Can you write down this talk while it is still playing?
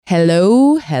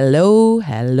Hello, hello,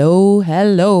 hello,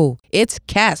 hello. It's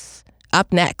Kes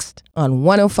up next on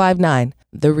 105.9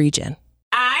 The Region.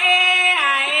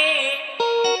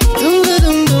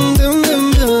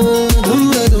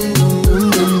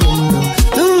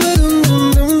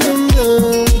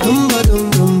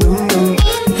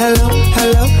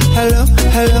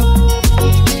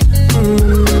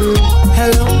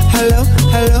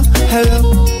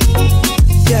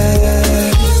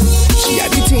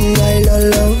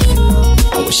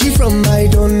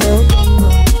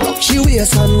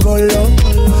 And go low,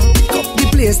 pick up the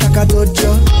place like a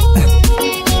dojo.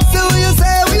 So what you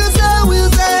say, what you say, what you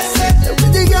say?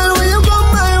 Pretty girl, when you come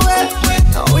my way,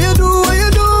 now what you do, what you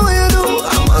do, what you do,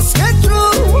 I must get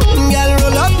through. Girl,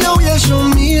 roll up now, you show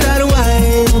me that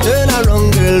wine. Turn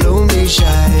around, girl, don't be shy.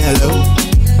 Hello,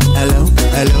 hello,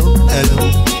 hello, hello.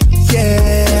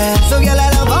 Yeah, so girl, I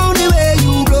love how the way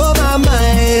you blow my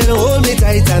mind. Hold me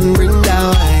tight and bring that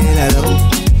wine. Hello,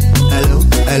 hello,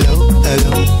 hello,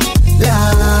 hello.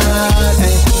 Lord,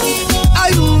 hey.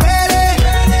 Are you ready?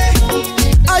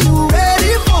 Are you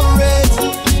ready for it?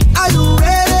 Are you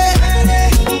ready?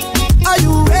 Are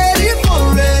you ready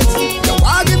for it? You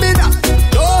want give me that?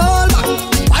 No hold back,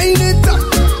 wind it up,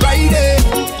 right there,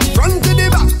 front to the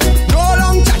back, no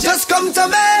long chat. Just come to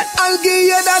me, I'll give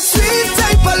you that sweet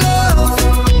type of love,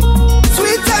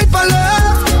 sweet type of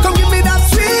love. Come give me that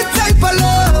sweet type of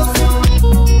love,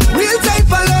 real type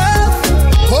of love.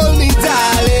 Hold me,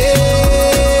 darling.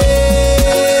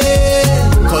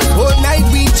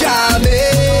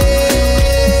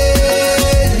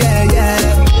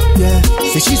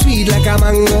 She sweet like a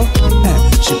mango,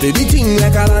 she play the thing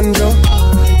like a banjo.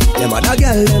 Them other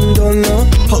girl them don't know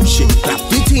how she clap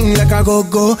the thing like a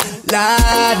go-go.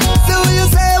 Lad, so what you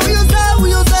say, what you say, what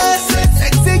you say?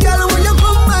 Sexy girl, when you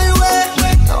come my way,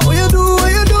 what you do, what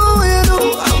you do, what you do,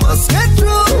 I must get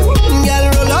through. Girl,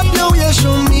 roll up now, you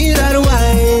show me that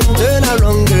wine. Turn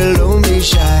around, girl, don't be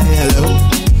shy. Hello,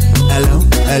 hello,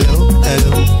 hello,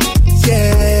 hello.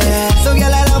 Yeah, so girl,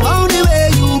 I love how the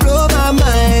way you blow my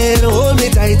mind. Hold me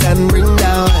tight and bring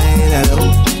down wine. Hello,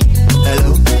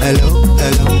 hello, hello,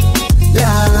 hello.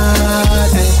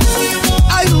 Lord, hey.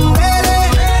 Are you ready?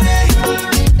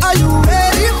 Are you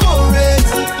ready for it?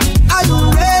 Are you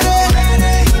ready?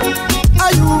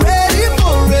 Are you ready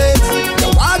for it? You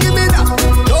want give me that?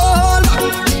 No hold back,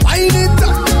 wind it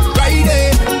up, right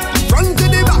there, front to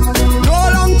the back, no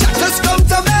long chat. Just come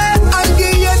to me, I'll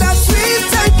give you that sweet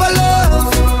type of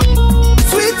love,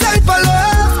 sweet type of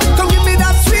love. Come give me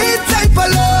that sweet type of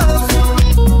love,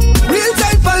 real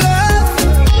type of love.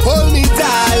 Hold me,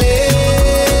 darling,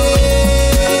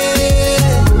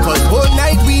 'cause whole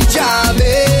night we jamming.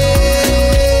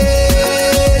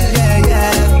 Yeah,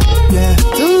 yeah, yeah.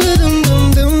 Dum dum dum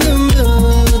dum dum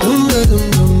dum dum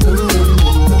dum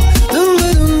dum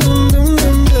dum dum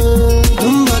dum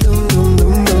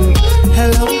dum.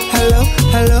 Hello, hello,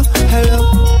 hello, hello.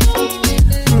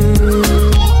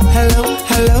 Hello,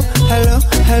 hello, hello,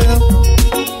 hello.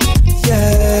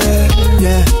 Yeah,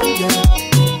 yeah, yeah.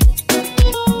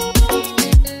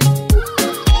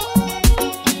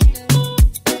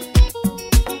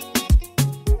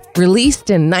 Released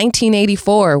in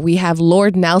 1984, we have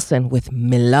Lord Nelson with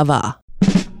Me Lover.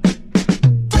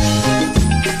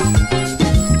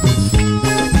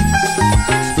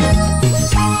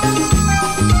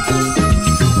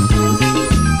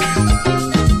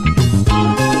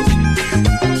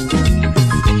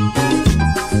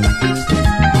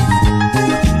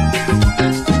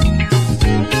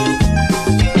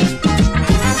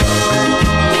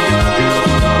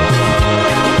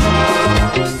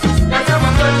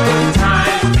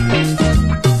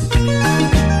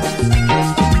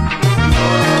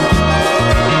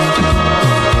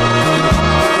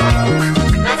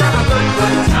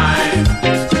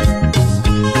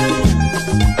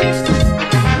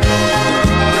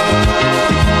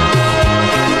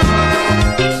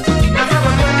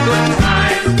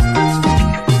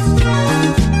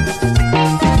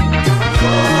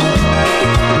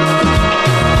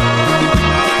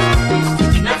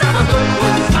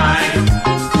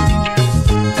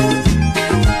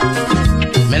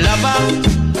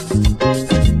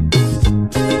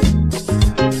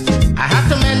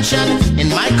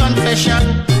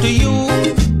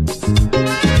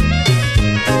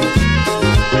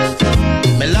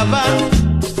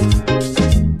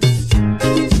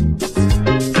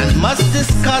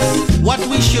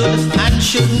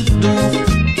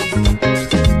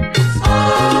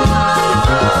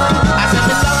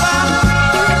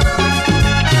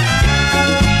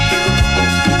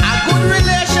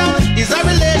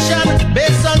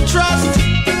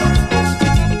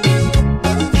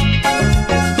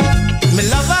 Me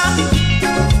lover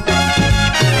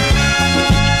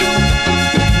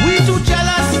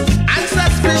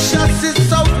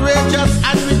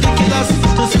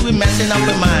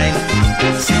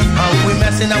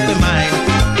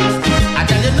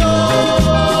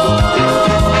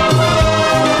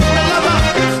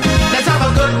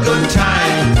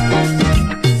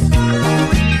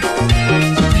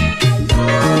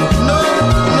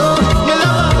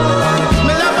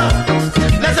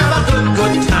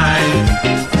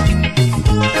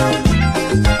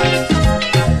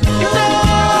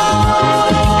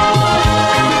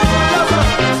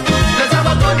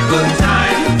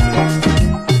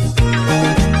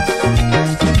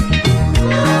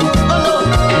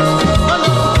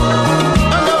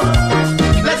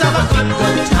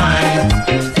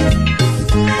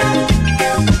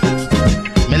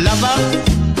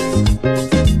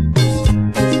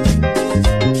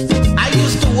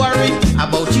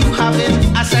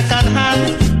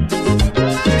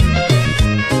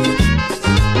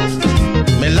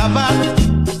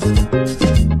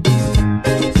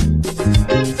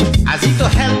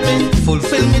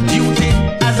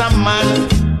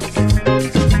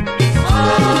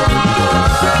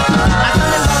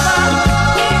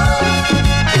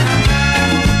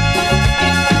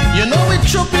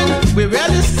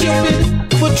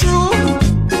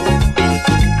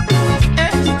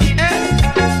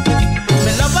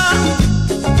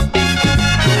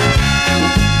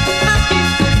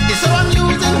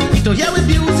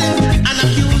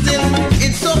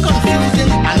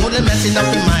messing up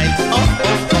the mind. Oh,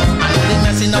 oh, oh, I know they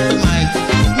messing up the mind.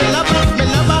 Me lover, me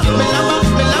lover, me lover,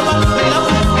 me lover, me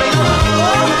lover, me lover.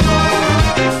 Oh,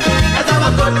 let's have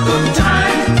a good, good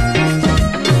time.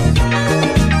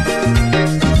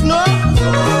 No,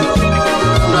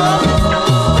 no,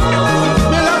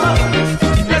 me lover,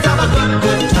 let's have a good,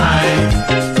 good time.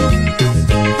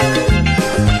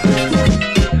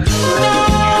 No,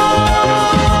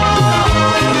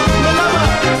 me lover,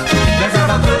 let's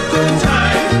have a good, good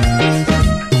time.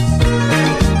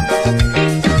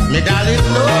 Me darling,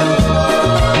 no,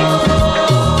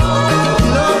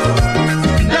 no,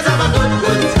 let's have a good,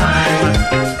 good time.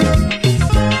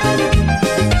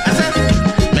 I said,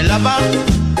 me lover,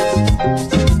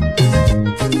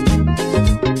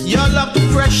 your love too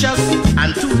precious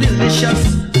and too delicious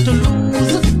to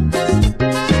lose.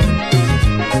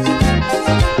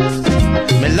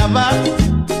 Me lover,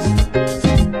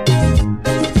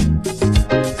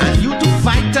 and you too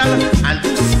vital and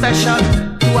too special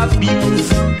to abuse.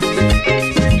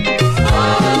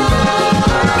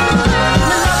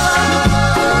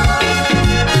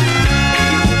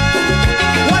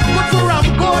 What good for ram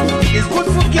good is good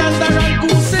for gander and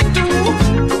goosey too.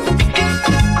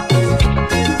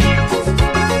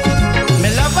 Me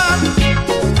lover,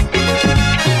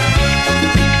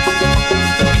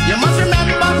 you must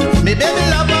remember, me baby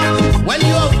lover, when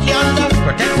you out yonder,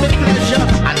 protect me pleasure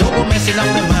and don't go messing up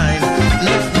my mind.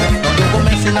 No, don't go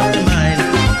messing up my mind.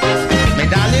 Me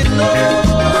darling, no.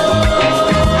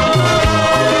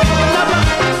 Lover,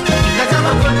 let's have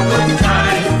a good, good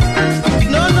time.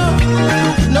 No, no,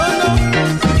 no, no.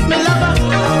 Me lover,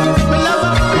 me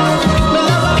lover, me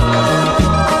lover.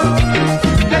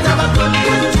 Let's have a good,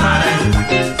 good time.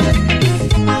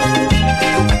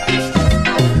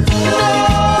 No.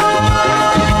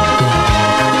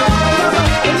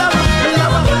 Me lover, me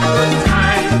lover, good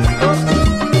time.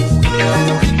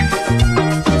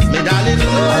 Me darling,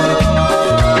 no.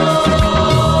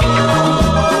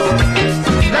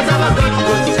 Let's have a good,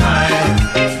 good time.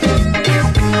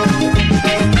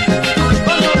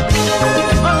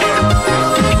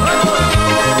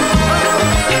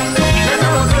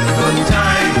 Let's have a good, good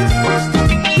time.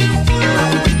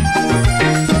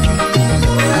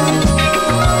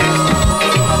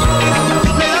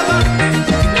 Me lover, let's have a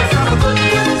good,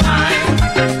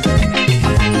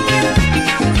 good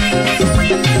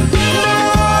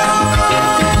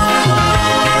time.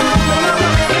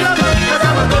 Let's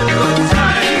have a good, good time.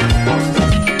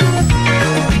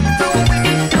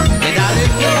 Me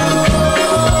darling, no,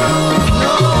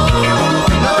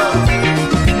 no,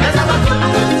 let's have a good,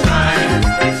 good time.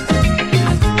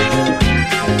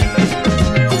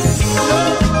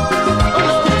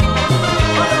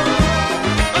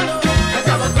 Let's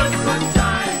have a good, good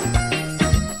time.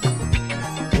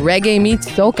 Reggae meets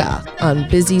soca on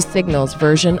Busy Signal's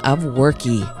version of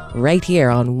Worky, right here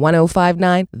on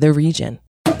 105.9 The Region.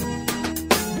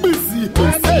 Busy,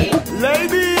 busy.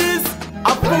 Ladies,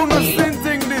 I found a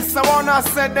thing this, I wanna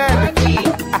say that.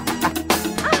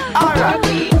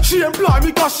 Alright, she employ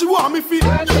me cause she want me fit.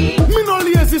 Me no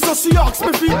lazy so she asks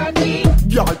me fit.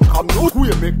 Y'all come out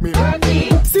way make me.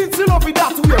 Since you love it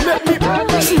that way make me.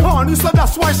 She horny so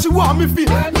that's why she want me fit.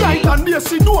 Night and day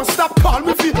she don't stop call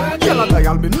me fit. Yellow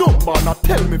dial me number not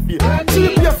tell me fit.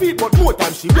 She play feet but more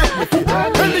time she make me fit.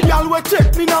 Any girl will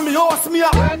check me now me horse me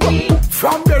up.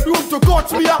 From bedroom to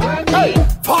coach me up. Hey,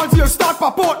 falls you start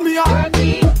pop out me up.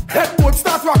 Headboard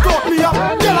start rock out me up.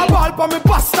 Yellow ball for me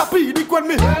pasta pedic when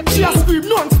me. She a scream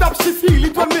non-stop, she feel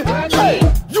it when me. Hey,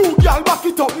 you girl back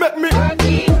it up, make me.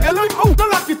 Hello, out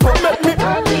and lock it up, make me.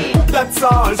 That's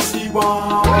all she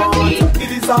wants.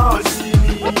 It is all she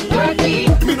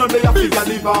needs. Me know they a figure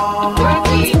live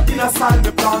in a sign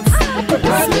the plan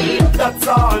see. That's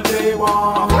all they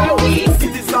want.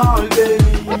 It is all they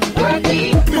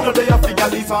need. Me know they a figure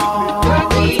live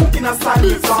in a sign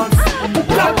the plan see.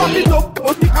 Girl back it up,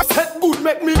 but it has head good,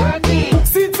 make me.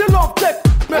 Since you love tech,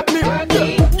 make me.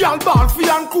 Y'all ball fi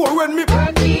and core when me.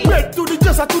 Bed to the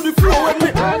dresser to the floor when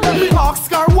me. Me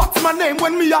ask her what's my name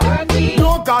when me a.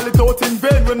 No call it out in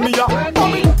vain when me a.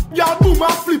 Y'all boom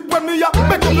and flip when me a.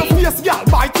 Make up your face, y'all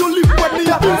bite your lip when me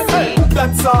a. Hey,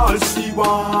 that's all she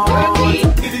wants.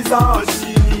 It is all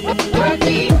she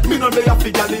needs. Me know they a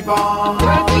figure live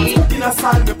in a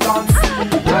sign the plan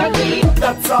see.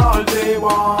 That's all they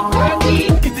want.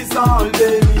 It is all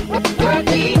they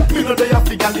need. Me know they a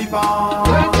figure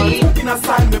live in a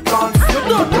sign the plan see. You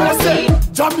don't know say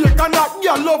Jamaica not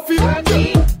girl love it.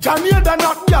 Canada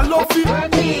not girl love it.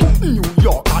 New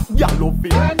York not girl love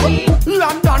it.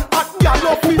 London hot girl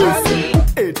love it.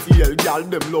 ATL girl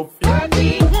them love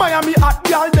it. Miami hot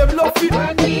girl them love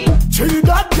it.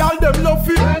 Trinidad girl them love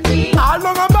it. All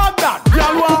along about that.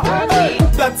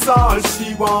 all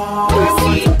she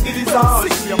wants. It is all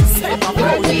she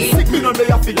needs. Me no dey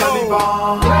have to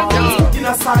live in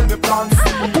a side me plans.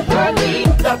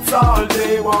 That's all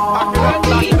they want.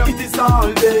 It is all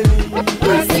they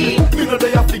need. Me no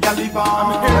dey have to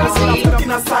live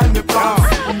in a side me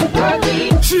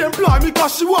plans. She employ me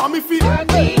cause she want me fit.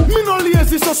 Me no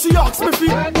lazy so she asks me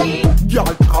fit. Girl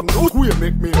come no way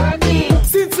make me.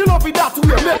 Since she love it that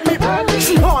way make me.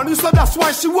 She horny so that's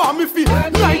why she want me fit.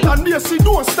 Night and day she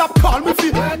don't stop call me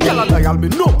fit. Girl a dial me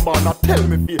number not tell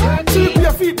me fit. She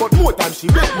play feet but more time she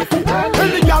make me fit.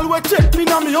 Any girl will check me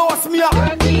now me house me a.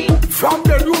 From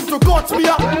the room to cut me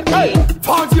a. Hey,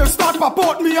 found you start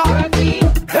pop me a.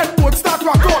 Headboard start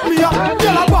rock out me a.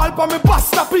 Girl a ball for me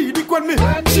pasta pedic when me.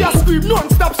 She a scream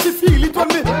non-stop she feel it when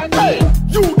me. Hey,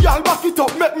 you girl back it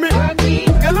up make me.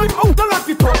 Girl I'm out and lock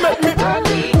it up make me.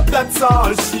 That's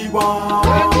all she wants.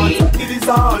 It is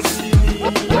all she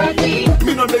needs.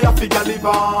 Me no dey have to live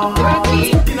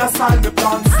in a sign the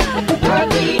plans.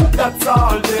 That's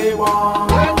all they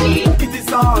want. It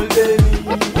is all they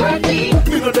need.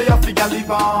 Me no dey have to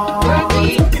live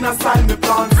in a sign the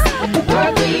plans.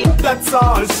 That's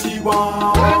all she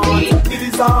wants. It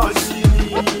is all she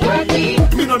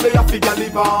needs. Me no dey have to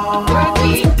live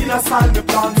in a sign the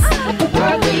plans.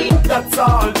 That's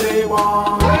all they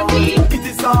want. It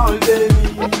is all they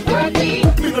need.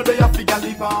 Me no dey have to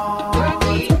live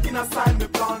in a sign the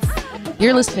plans.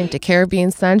 You're listening to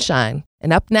Caribbean Sunshine.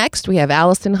 And up next, we have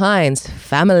Allison Hines,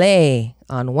 Family,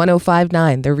 on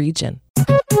 105.9 The Region.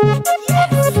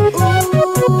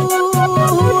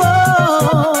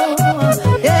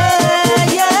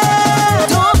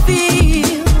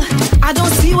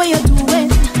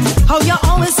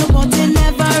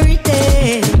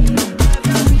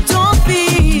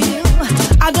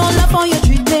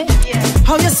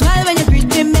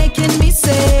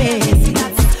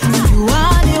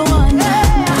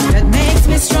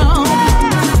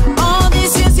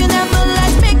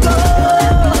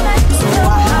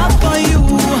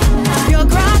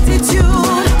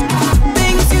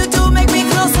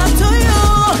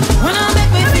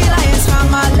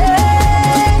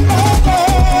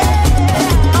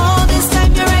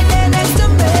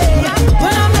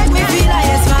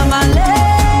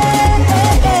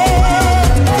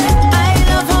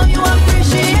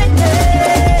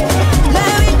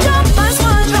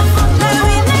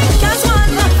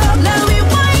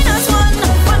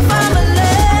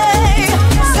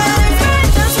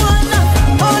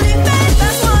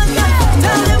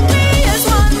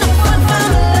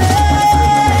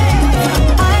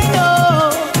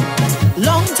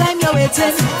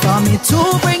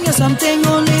 To bring you something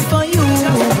only for you.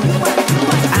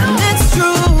 And it's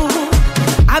true,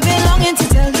 I've been longing to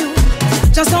tell you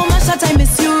just how much that I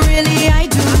miss you, really I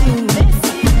do.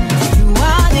 You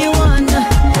are the one that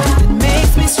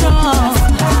makes me strong.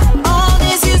 All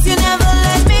these years you never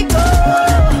let me go.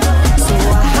 So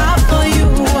I have for you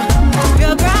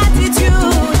your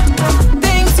gratitude.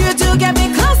 Things you do get me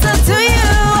closer to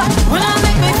you. When I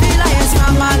make me feel like it's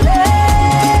from my leg.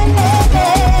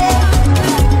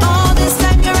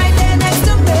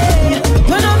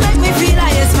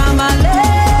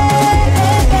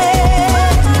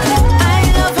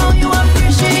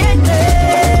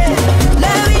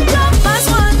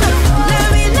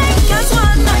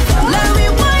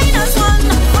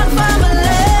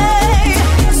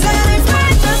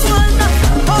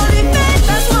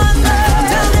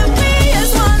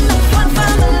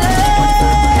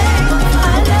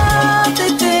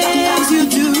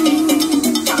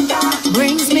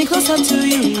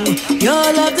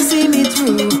 Your love to see me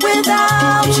through.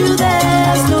 Without you,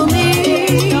 there's no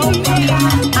me.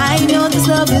 I know this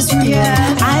love is real.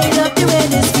 I love the way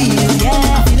this feels.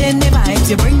 Yeah, feeling the vibes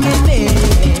you're bringing me.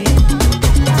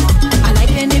 I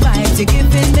like any vibes you're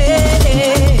giving me.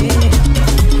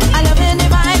 I love any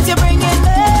vibes you're bringing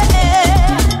me.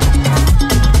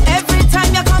 Every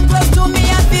time you come close to me,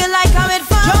 I feel like I'm in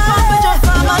fun. Jump up and jump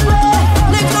on my way.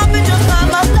 Lick up and jump on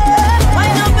my way.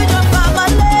 Wind up and jump on my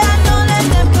way.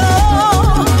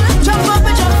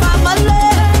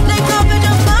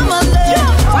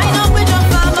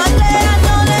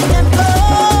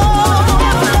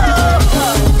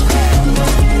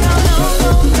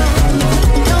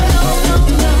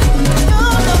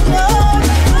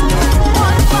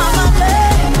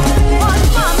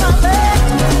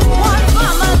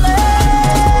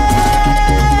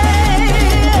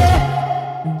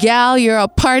 Gal, You're a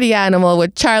Party Animal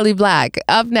with Charlie Black.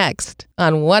 Up next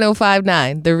on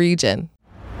 105.9 The Region.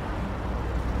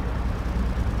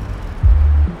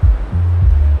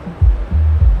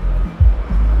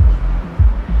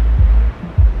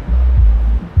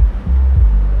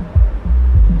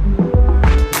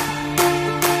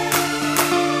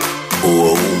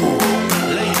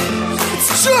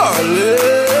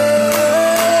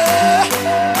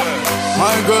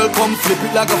 girl, come flip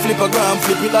it like a flippergram,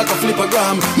 flip it like a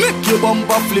flippergram. Make your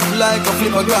bumper flip like a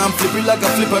flippergram, flip it like a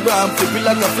flippergram, flip it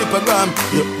like a flippergram.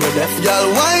 You're deaf, girl.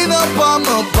 Wind up on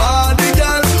my body,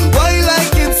 girl. Why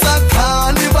like it's a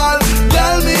carnival?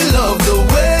 Girl, me love the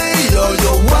way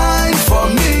you wine for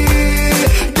me.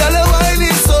 Girl, your wine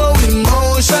is so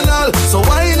emotional. So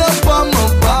wind up on my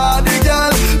body,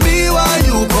 girl. Me while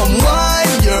you come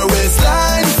wine your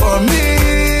waistline for me.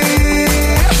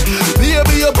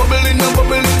 Baby, you're bubbling, you're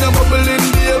bubbling, you're bubbling,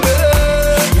 baby.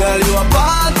 Girl, you a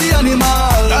party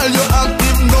animal. Girl, you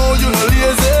active, no, you no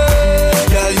lazy.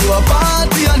 Girl, you a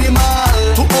party animal.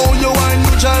 To own your wine,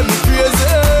 you drive me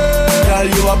crazy. Girl,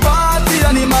 you a party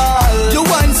animal. You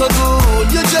wine so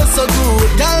good, you just so good.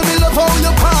 Girl, me love how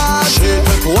you party. She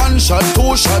take 1 shot,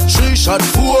 2 shot, 3 shot,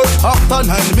 4. After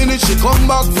 9 minutes, she come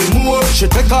back for more. She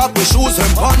take off the shoes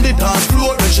and pound the dance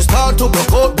floor. Then she start to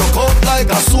broke out like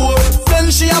a sword.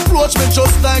 Then she approach me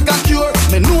just like a cure.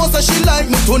 Me know that she like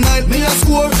me tonight, me a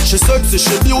score. She sexy,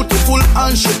 she beautiful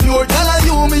and she pure. Tell her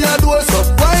you me adore. So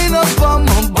wind up on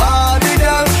my body,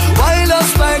 girl. Wind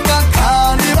us like a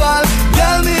carnival.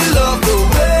 Girl, me love the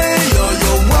way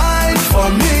you wine for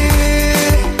me.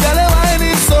 Girl, your wine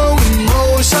is so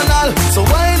emotional. So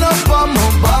wind up on my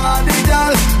body,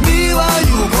 girl. Me while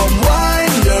you come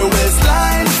wine your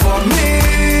waistline for me.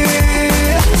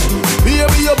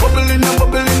 Baby, you're bubbling and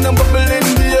bubbling and bubbling,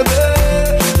 baby.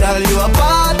 Girl, you a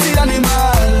party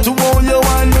animal. To own your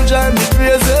wine, you drive me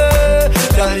crazy.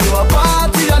 Girl, you a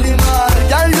party animal.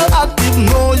 Girl, you active,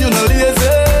 no, you no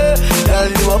lazy. Girl,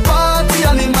 you a party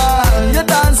animal. You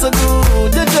dance so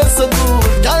good, you dress so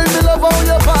good. Girl, me love how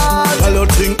you party. Girl, you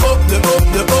think up there, up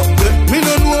there, up there. Me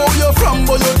don't know where you're from,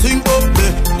 but you think up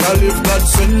there. Girl, if God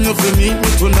send you to meet me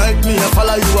tonight, me a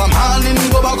follow you, I'm handing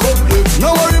go back up there.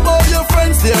 No worry about your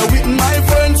friends, they're with my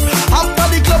friends. After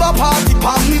the club, a party,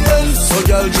 palm me ends. So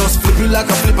girl, just flip it like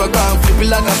a flippergram, flip it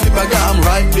like a flippergram.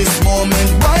 Right this moment,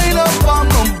 wind up on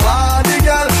my body,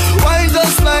 girl. Wine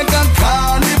just like a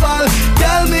carnival.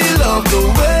 Girl, me love the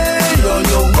way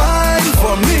you wine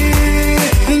for me.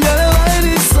 Girl, your wine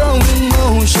is so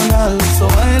emotional. So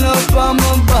wind up on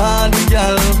my body,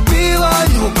 girl. Be while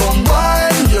you come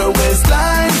wine your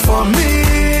waistline for me.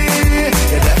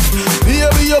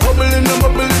 Baby, you're bubbling and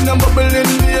bubbling and bubbling,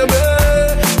 baby.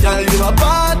 Girl, you a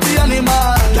party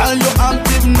animal. Girl, you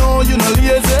active, no, you no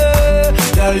lazy.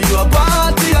 Girl, you a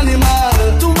party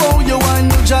animal. To how you wine,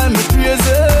 you drive me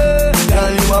crazy.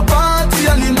 Girl, you a party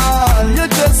animal. You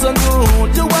dress so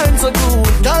good, you wine so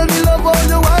good. Girl, me love how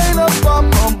you wine up on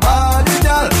my body,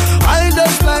 girl. I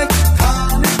just like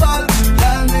carnival.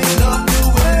 Girl, me love the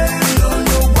way you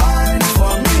wine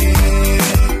for me.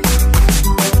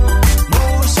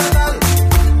 Emotional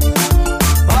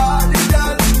body,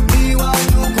 girl. Me while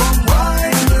you come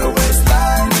wine your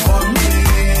waistline for me.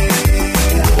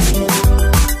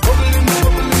 Bubbling,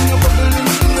 bubbling, bubbling,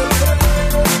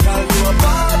 girl, you a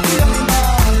party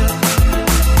animal.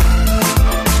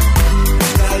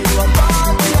 Girl, you a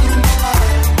party animal.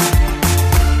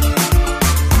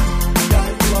 Girl,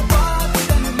 you a party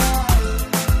animal.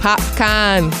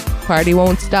 Popcorn. Party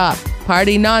won't stop.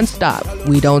 Party non-stop.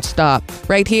 We don't stop.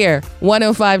 Right here,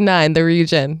 105.9 The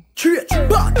Region.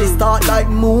 Party start like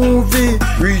movie.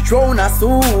 Reach round a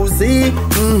Susie.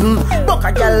 Buck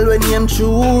a girl when named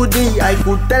Trudy. I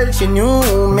could tell she knew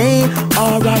me.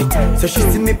 Alright, so she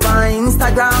see me on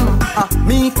Instagram.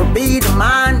 Me for be the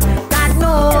man. God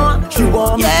no, she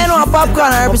want me. Yeah, you know,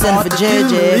 Popcorn I represent for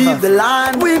JJ. Leave the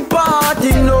land. We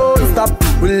party non-stop.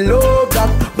 We love that.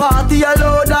 Party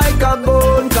alone like a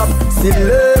gun cup.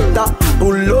 Selector,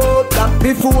 pull up that.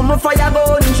 Before my fire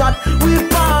gun shot. We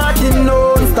party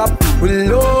non-stop. We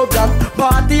love that.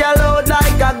 Party alone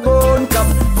like a gun cup.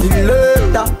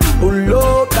 Selector, pull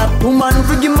up that. Woman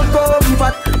forgive my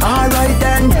comfort. Alright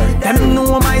then, them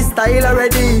know my style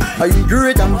already. I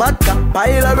great and bad can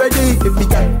pile already. If we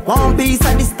get one piece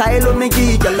of the style of me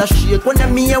geek, y'all a shake when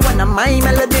I'm me when I'm my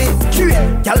melody.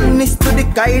 Y'all miss to the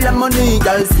Kyle of money.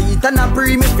 Y'all see it and a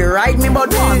pre me fi ride me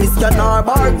body. Miss your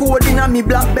barcode in a me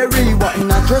Blackberry. What in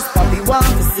a dress papi want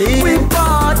to see? We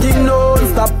party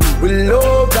non-stop. We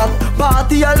love that.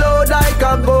 Party alone like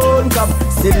a gun cup.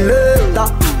 Selector,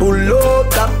 pull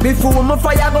up that. Before my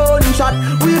fire gun shot.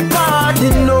 We party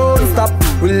non-stop.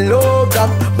 We love that.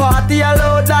 Party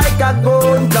alone like a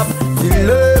gun cup.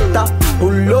 Selector,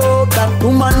 pull up that.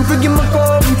 Woman forgive my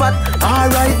comfort.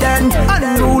 Alright then,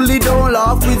 unruly don't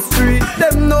laugh with street.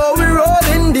 Them know we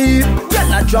rolling deep.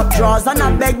 Y'all a drop drawers and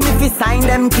I beg me fi sign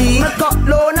them key. Make up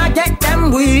loan I get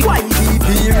them weak. Why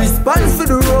be response for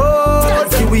the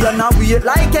road? See we on a wait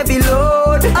like heavy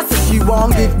load. I say she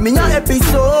won't give me an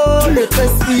episode. Let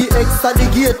us be extra the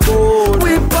gate code.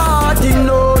 We party party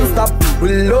non-stop.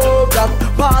 We love that.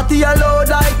 Party alone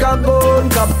like a gun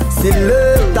cup.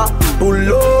 Selector,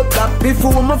 pull up that.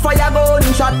 Before my fire gun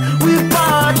shot. We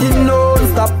party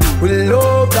non-stop. We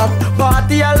love that.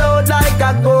 Party alone like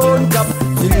a gun cup.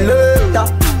 Selector,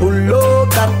 pull up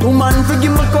that. Woman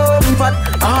forgive me comfort.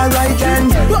 Alright then,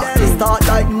 they start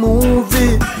like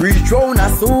movie. Reach round a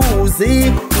Susie.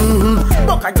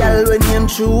 Buck a girl when named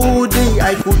Judy.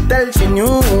 I could tell she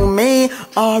knew me.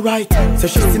 Alright, so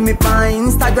she see me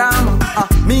on Instagram.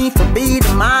 Me for be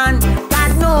the man.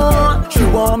 God no, she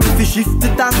want me to shift the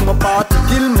time apart.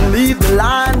 Till me leave the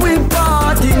land. We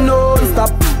party non-stop.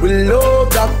 We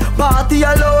love that. Party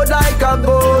alone like a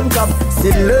gun cup.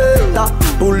 Selector,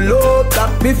 pull up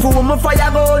that. Before my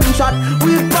fire gun shot.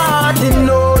 We party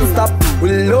non-stop.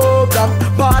 We love that.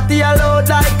 Party alone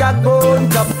like a gun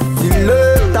cup.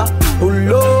 Selector,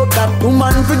 pull up that.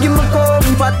 Woman forgive me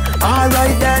comfort.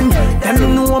 Alright then,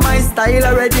 them know my style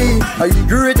already. I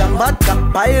great and bad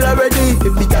cap pile already.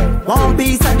 If we got one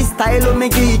piece of the style of me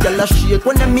give, y'all a shake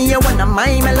when I'm here, when I'm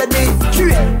my melody.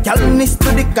 Y'all miss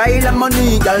to the Kyle of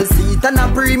money. Y'all see it and a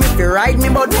pre me fi ride me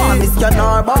body. Miss can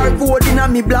our barcode in a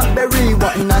me Blackberry.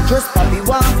 What in a dress papi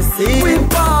want to see. We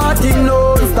party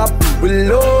non-stop. We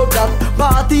love that.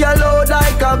 Party alone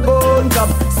like a gun cup.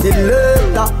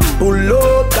 Selector, pull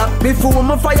up that. Before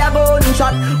my fire gun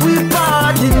shot. We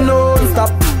party non-stop.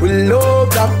 We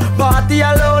love that. Party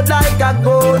alone like a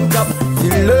gun cup.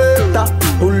 Selector,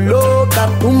 pull up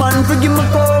that. Woman forgive me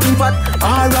comfort.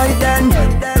 Alright then.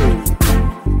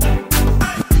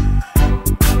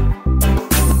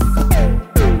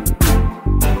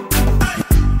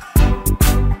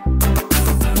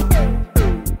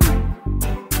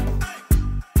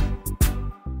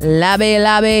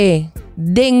 Labe,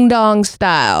 ding dong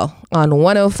style on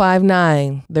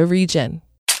 105.9 The Region.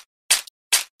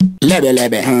 Lebe.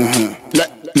 Lebe.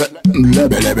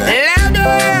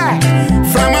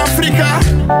 From Africa,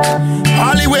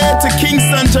 all the way to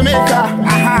Kingston, Jamaica.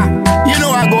 You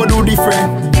know I go do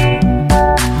different.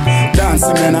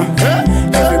 Dancing, man.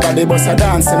 Everybody bust a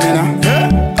dancing, man.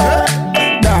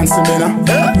 Dancing, man.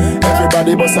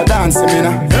 Everybody bust a dancing,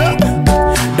 man.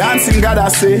 Dancing God I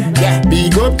say, yeah.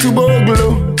 Big up to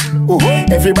Boglo.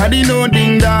 Everybody know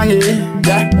ding dong,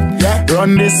 yeah.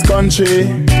 Run this country.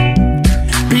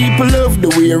 People love the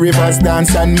way rivers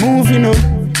dance and move, you know.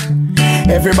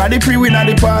 Everybody pre-win at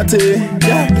the party,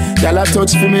 yeah. Y'all a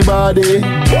touch for me body.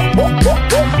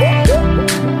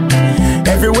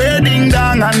 Everywhere ding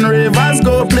dong and ravers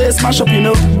go, play smash up, you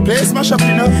know. Play smash up,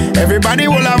 you know. Everybody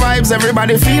will have vibes,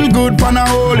 everybody feel good, pan a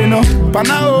hole, you know. Pan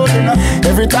a hole, you know.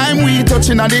 Every time we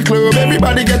touching at the club,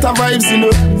 everybody get a vibes, you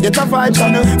know. Get a vibes,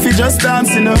 you know. Fi just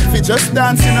dance, you know. Fi just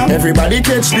dance, you know. Everybody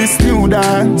catch this new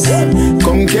dance.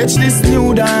 Come catch this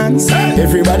new dance.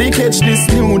 Everybody catch this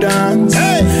new dance.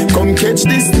 Come catch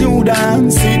this new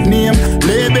dance. It name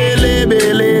Lebe,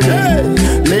 Lebe, Lebe.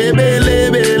 Lebe,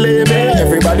 Lebe, Lebe.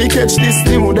 Everybody catch this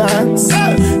new dance.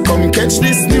 Come catch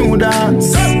this new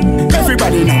dance.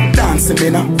 Everybody now dancing me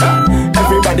now.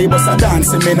 Everybody bust a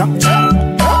dancing me now.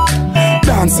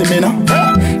 Dancing me now.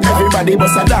 Everybody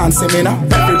bust a dancing me now.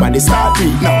 Everybody start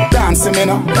beat now. Dancing me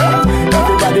now.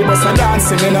 Everybody bust a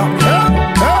dancing me now.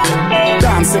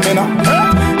 Dancing me now.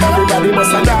 Everybody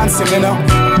bust a dancing me now.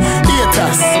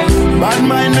 Haters, bad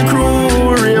mind the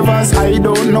crew, ravers, I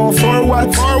don't know for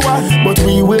what, but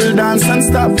we will dance and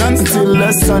stop until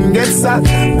the sun gets hot.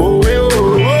 Oh,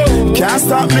 can't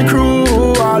stop me crew,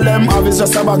 all them have is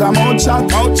just a bag of mouth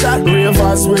chat.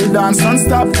 Ravers will dance and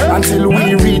stop until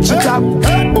we reach the top.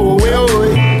 Oh,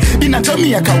 in a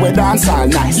Jamaica we dance all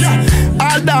nice.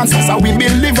 All dancers are we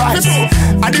build the vibes.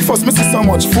 At the first me see so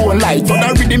much phone light, but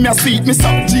the rhythm me sweet me so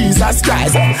Jesus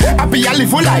Christ. Happy I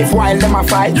live a life while them a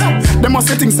fight. Them must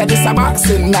say things that this a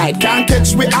boxing night. Can't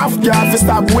catch we off guard, we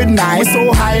stop with night. We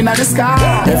so high in the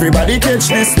sky. Everybody catch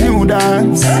this new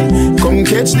dance. Come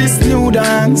catch this new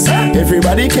dance.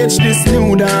 Everybody catch this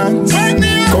new dance.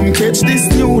 Come catch this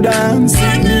new dance.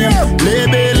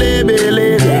 Lebe, lebe,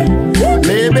 lebe.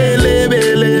 Lebe,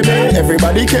 lebe, lebe.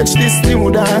 Everybody catch this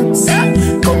new dance.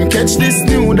 Come catch this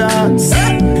new dance.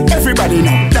 Everybody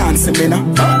now dancing me now.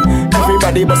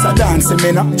 Everybody bust a dancing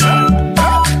me now.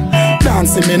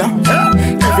 Dancing me now.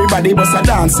 Everybody bust a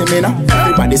dancing me now.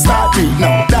 Everybody start beat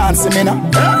now. Dancing me now.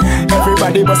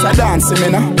 Everybody bust a dancing me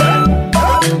now.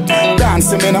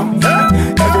 Dancing me now.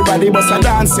 Everybody bust a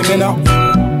dancing me now.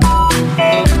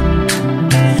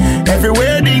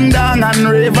 Everywhere ding dong and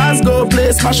ravers go,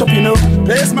 place mash up, you know.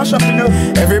 Place mash up, you know.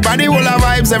 Everybody will have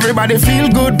vibes, everybody feel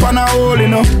good, pan a hole, you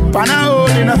know. Pan a hole,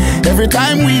 you know. Every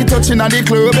time we touching at the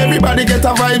club, everybody get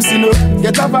a vibes, you know.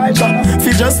 Get a vibe,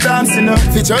 fi just dance, you know.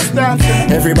 Fi just dance.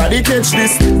 Everybody catch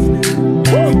this.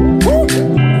 Woo, woo.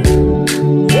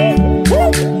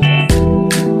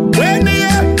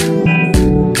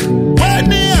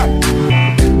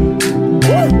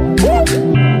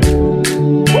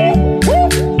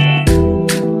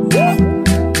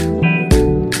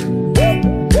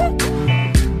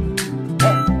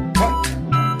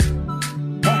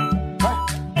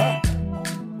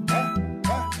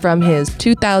 From his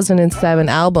 2007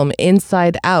 album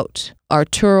Inside Out,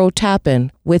 Arturo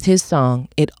Tappan with his song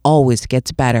It Always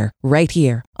Gets Better, right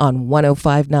here on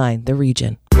 105.9 The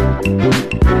Region.